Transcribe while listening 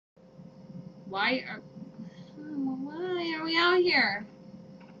Why are we out here?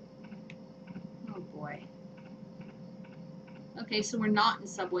 Oh boy. Okay, so we're not in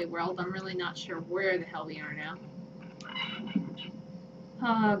Subway World. I'm really not sure where the hell we are now.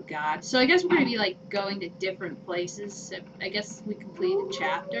 Oh god. So I guess we're gonna be like going to different places. So I guess we complete a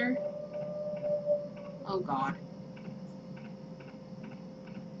chapter. Oh god.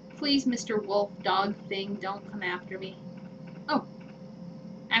 Please, Mr. Wolf Dog thing, don't come after me. Oh.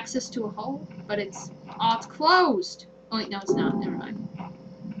 Access to a hole? But it's closed! Oh wait, no it's not. Never mind.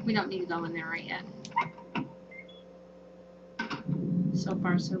 We don't need to go in there right yet. So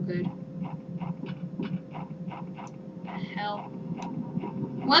far so good. What the hell?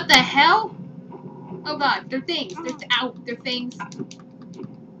 What the hell? Oh god, they're things. They're things.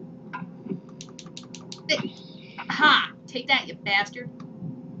 Ha! Take that, you bastard.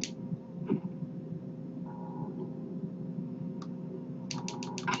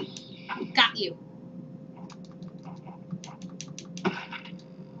 Got you.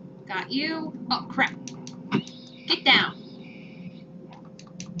 Got you. Oh, crap. Get down.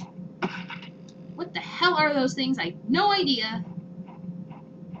 What the hell are those things? I have no idea.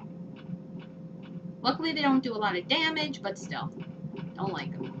 Luckily, they don't do a lot of damage, but still. Don't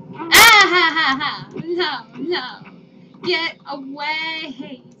like them. Ah ha ha ha! No, no. Get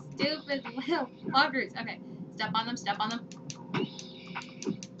away, stupid little buggers. Okay, step on them, step on them.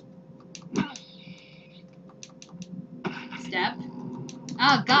 Step.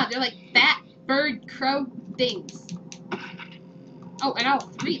 Oh god, they're like fat bird crow things. Oh, I got all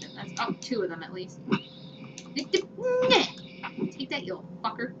 3 of them. That's 2 of them at least. Take that, you little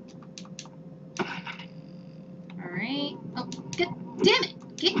fucker. Alright. Oh, damn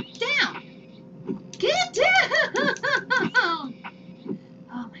it! Get down! Get down!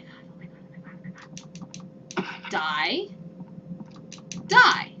 Oh my god, oh my god, oh my god, oh my god. Die.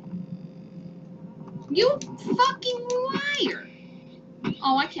 Die! You fucking liar!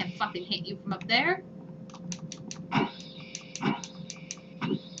 Oh, I can't fucking hit you from up there.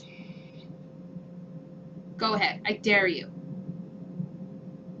 Go ahead. I dare you.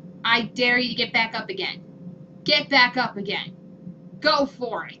 I dare you to get back up again. Get back up again. Go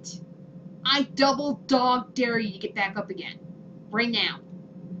for it. I double dog dare you to get back up again. Right now.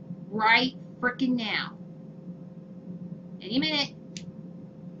 Right frickin' now. Any minute.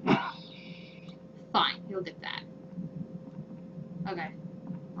 Fine. He'll get that. Okay.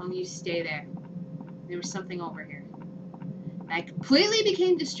 Long you stay there. There was something over here. I completely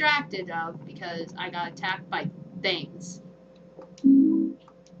became distracted of because I got attacked by things.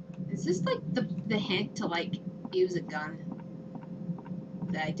 Is this like the hint to like use a gun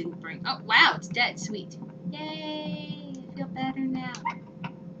that I didn't bring? Oh wow, it's dead. Sweet. Yay! I feel better now.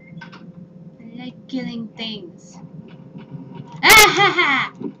 I like killing things. Ah ha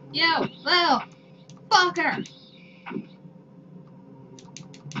ha! Yo, little fucker!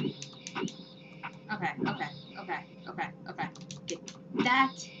 Okay, okay, okay, okay, okay. Get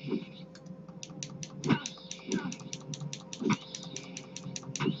that.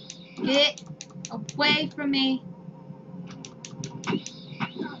 Get away from me.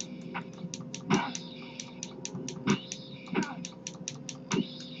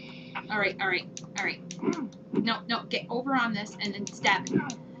 Alright, alright, alright. No, no, get over on this and then stab it.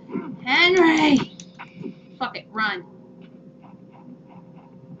 Henry! Fuck it, run.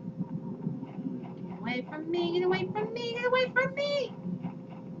 Get away from me, get away from me, get away from me!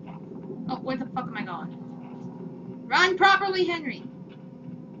 Oh, where the fuck am I going? Run properly, Henry!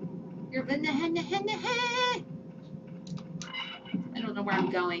 You're in the hen. I don't know where I'm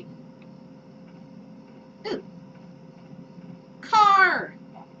going. Ooh. Car!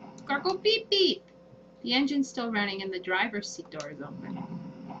 Car go beep beep! The engine's still running and the driver's seat door is open.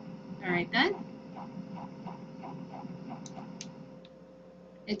 Alright then.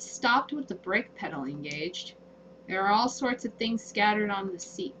 It's stopped with the brake pedal engaged. There are all sorts of things scattered on the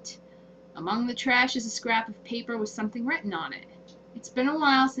seat. Among the trash is a scrap of paper with something written on it. It's been a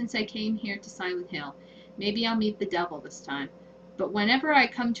while since I came here to Silent Hill. Maybe I'll meet the devil this time. But whenever I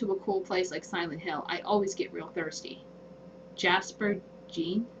come to a cool place like Silent Hill, I always get real thirsty. Jasper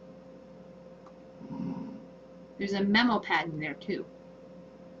Jean? There's a memo pad in there too.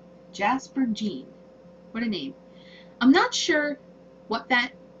 Jasper Jean. What a name. I'm not sure what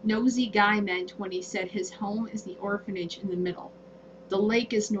that nosy guy meant when he said his home is the orphanage in the middle. The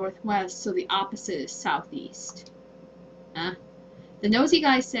lake is northwest, so the opposite is southeast. Huh? The nosy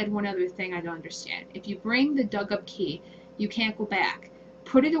guy said one other thing I don't understand. If you bring the dug-up key, you can't go back.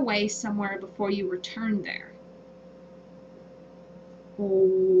 Put it away somewhere before you return there.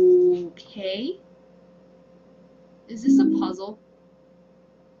 Okay. Is this a puzzle?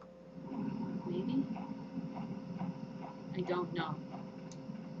 don't know.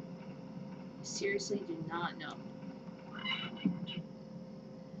 Seriously do not know.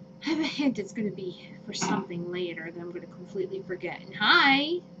 I have a hint it's going to be for something later that I'm going to completely forget. And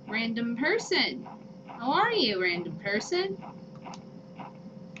hi, random person. How are you, random person?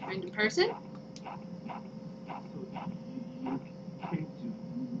 Random person? So you came to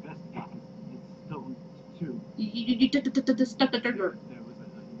investigate this stone too. There There was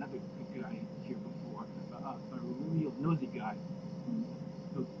another guy here before, a real nosy guy.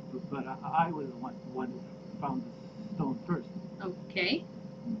 But I was the one who found the stone first. Okay.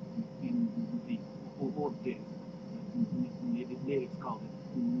 In the old days, natives called it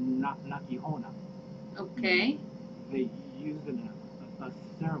Nakihona. Okay. They used it in a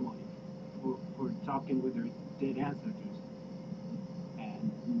ceremony for talking with their dead ancestors.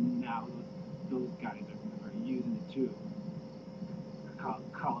 And now those guys are using it too.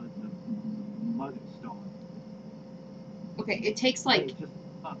 Call it the mother stone. Okay, it takes like It's just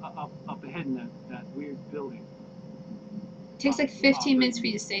up ahead in that weird building. 15 minutes for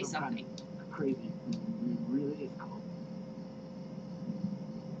you to say something. Kind of crazy religious cult.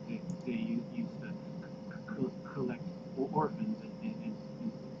 They used to collect orphans and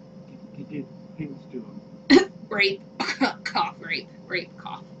did things to them. Rape, cough, rape,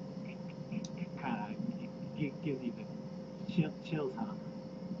 cough. Kind of gives you the chills, huh?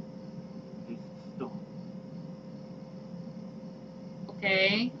 This stone.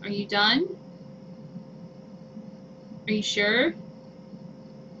 Okay, are you done? Are you sure?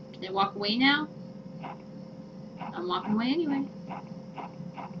 Can I walk away now? I'm walking away anyway.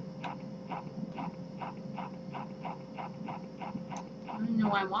 I don't know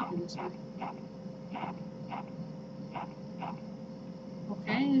why I'm walking this way.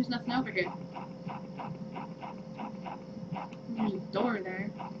 Okay, there's nothing over here. There's a door there.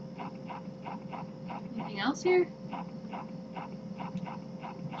 Anything else here?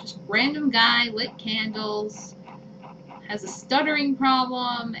 Just random guy, lit candles, has a stuttering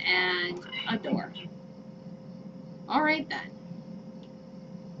problem, and a door. Alright then.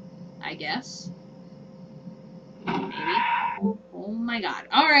 I guess. Maybe. Oh my god.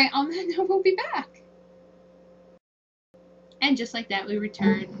 Alright, on that note, we'll be back. And just like that, we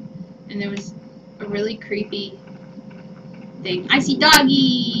returned, and there was a really creepy thing. I see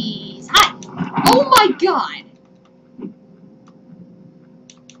doggies! Hi! Oh my god!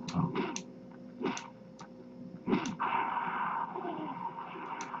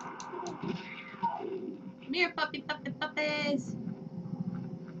 Come here, puppies!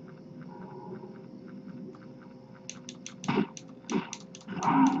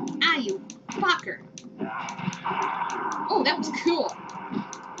 Ah, you fucker! Oh, that was cool!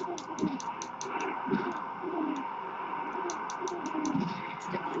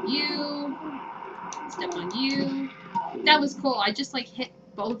 Step on you. Step on you. That was cool. I just like hit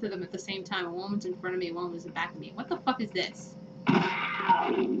both of them at the same time. One was in front of me, one was in back of me. What the fuck is this?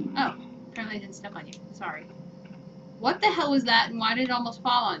 Oh, apparently I didn't step on you. Sorry. What the hell was that, and why did it almost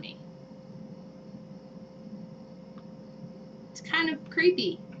fall on me? It's kind of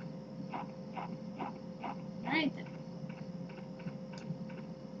creepy. Alright then.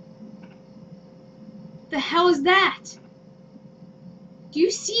 The hell is that? Do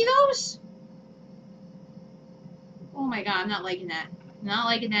you see those? Oh my god, I'm not liking that. Not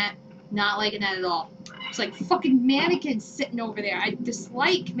liking that. Not liking that at all. It's like fucking mannequins sitting over there. I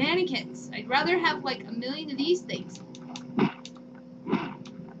dislike mannequins. I'd rather have like a million of these things.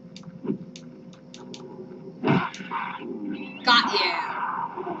 Got you.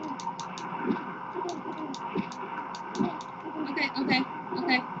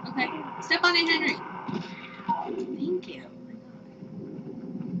 Okay. Step on it, Henry. Thank you.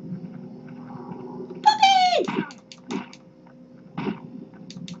 Puppy!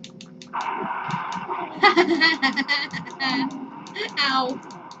 Ow.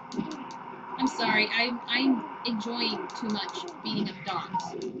 I'm sorry. I'm enjoying too much beating up dogs.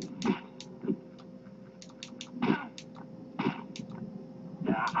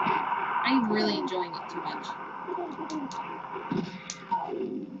 I'm really enjoying it too much.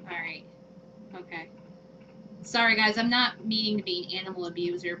 Alright. Okay. Sorry guys, I'm not meaning to be an animal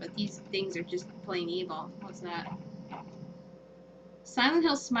abuser, but these things are just plain evil. What's that? Silent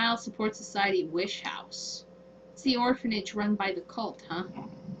Hill Smile Support Society Wish House. It's the orphanage run by the cult, huh?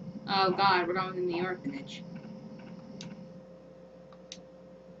 Oh god, we're going in the orphanage.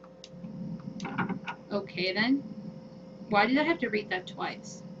 Okay then. Why did I have to read that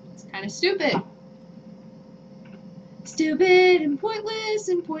twice? It's kind of stupid. Stupid and pointless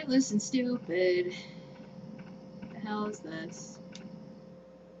and pointless and stupid. What the hell is this?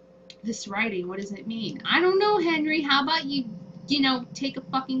 This writing, what does it mean? I don't know, Henry. How about you know, take a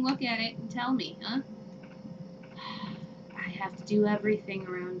fucking look at it and tell me, huh? I have to do everything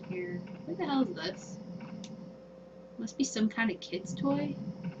around here. What the hell is this? Must be some kind of kid's toy.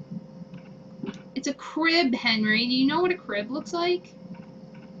 It's a crib, Henry. Do you know what a crib looks like?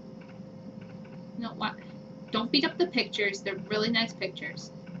 No, what? Don't beat up the pictures. They're really nice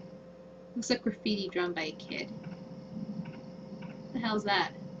pictures. Looks like graffiti drawn by a kid. What the hell's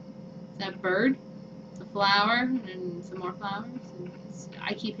that? Is that a bird? It's a flower, and some more flowers. And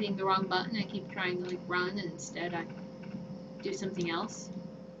I keep hitting the wrong button. I keep trying to like run, and instead I do something else.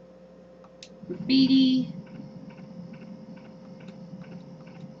 Graffiti.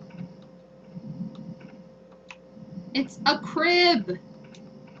 It's a crib!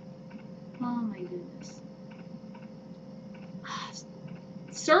 Oh my goodness.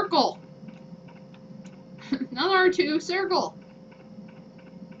 Circle! Not R2, circle!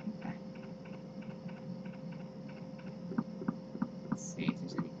 Okay. Let's see if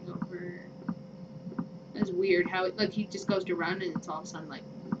there's anything over. That's weird how it, like, he just goes to run and it's all of a sudden like,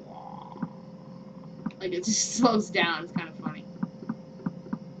 whoa. Like it just slows down. It's kind of funny.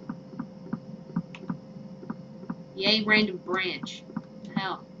 Yay, random branch.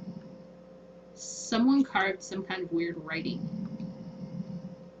 Hell. Someone carved some kind of weird writing.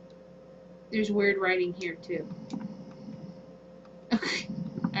 There's weird writing here, too. Okay.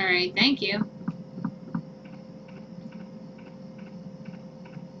 Alright, thank you.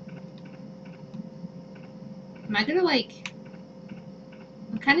 Am I gonna, like...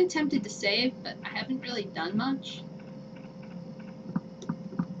 I'm kind of tempted to save, but I haven't really done much.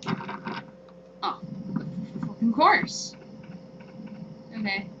 Oh. Fucking course.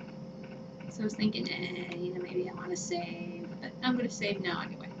 Okay. So I was thinking, you know, maybe I want to save, but I'm going to save now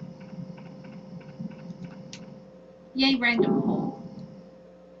anyway. Yay, random hole.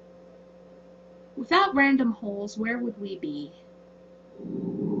 Without random holes, where would we be?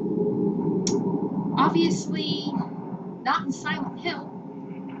 Obviously, not in Silent Hill.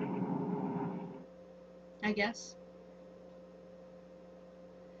 I guess.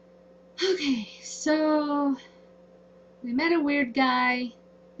 Okay, so we met a weird guy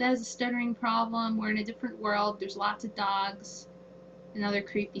that has a stuttering problem. We're in a different world. There's lots of dogs and other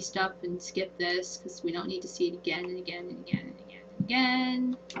creepy stuff, and skip this because we don't need to see it again and again and again and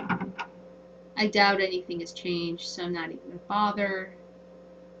again and again. I doubt anything has changed, so I'm not even going to bother.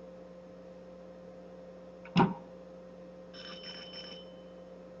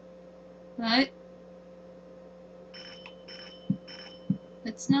 What?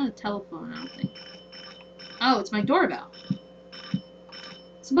 That's not a telephone, I don't think. Oh, it's my doorbell. I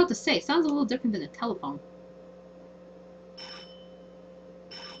was about to say, it sounds a little different than a telephone.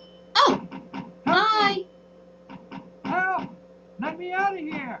 Oh! Hi! Help! Let me out of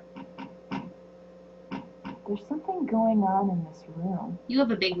here! There's something going on in this room. You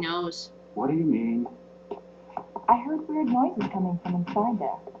have a big nose. What do you mean? I heard weird noises coming from inside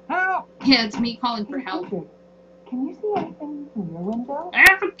there. Help! Yeah, it's me calling for help. Richard, can you see anything from your window?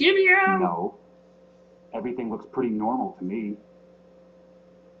 Ah, forgive you! No. Everything looks pretty normal to me.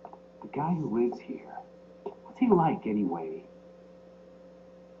 The guy who lives here, what's he like anyway?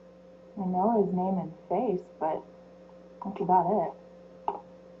 I know his name and face, but that's about it.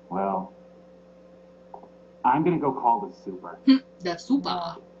 Well, I'm gonna go call the super. The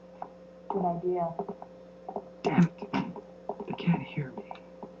super. Good idea. Damn it. They can't hear me.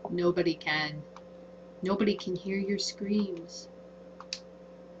 Nobody can. Nobody can hear your screams.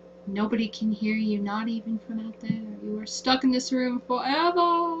 Nobody can hear you, not even from out there. You are stuck in this room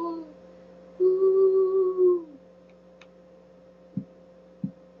forever. Ooh.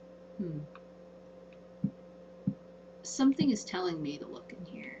 Something is telling me to look in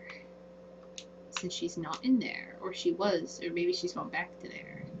here. Since she's not in there. Or she was. Or maybe she's gone back to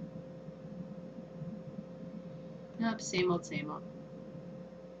there. Nope, same old, same old.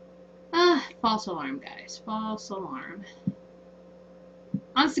 Ah, false alarm, guys. False alarm.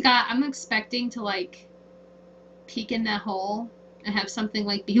 Honest to God, I'm expecting to, like, peek in that hole and have something,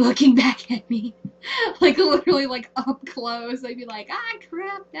 like, be looking back at me. Like, literally, like, up close. I'd be like, ah,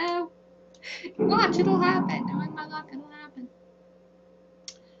 crap, no. Watch, it'll happen. No, I'm not gonna happen.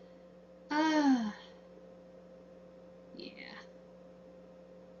 Yeah.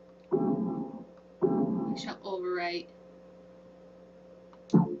 I shall overwrite.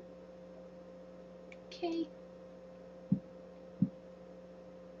 Okay.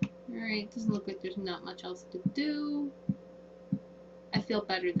 Alright, doesn't look like there's not much else to do. I feel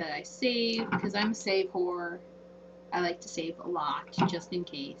better that I save, because I'm a save whore. I like to save a lot, just in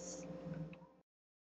case.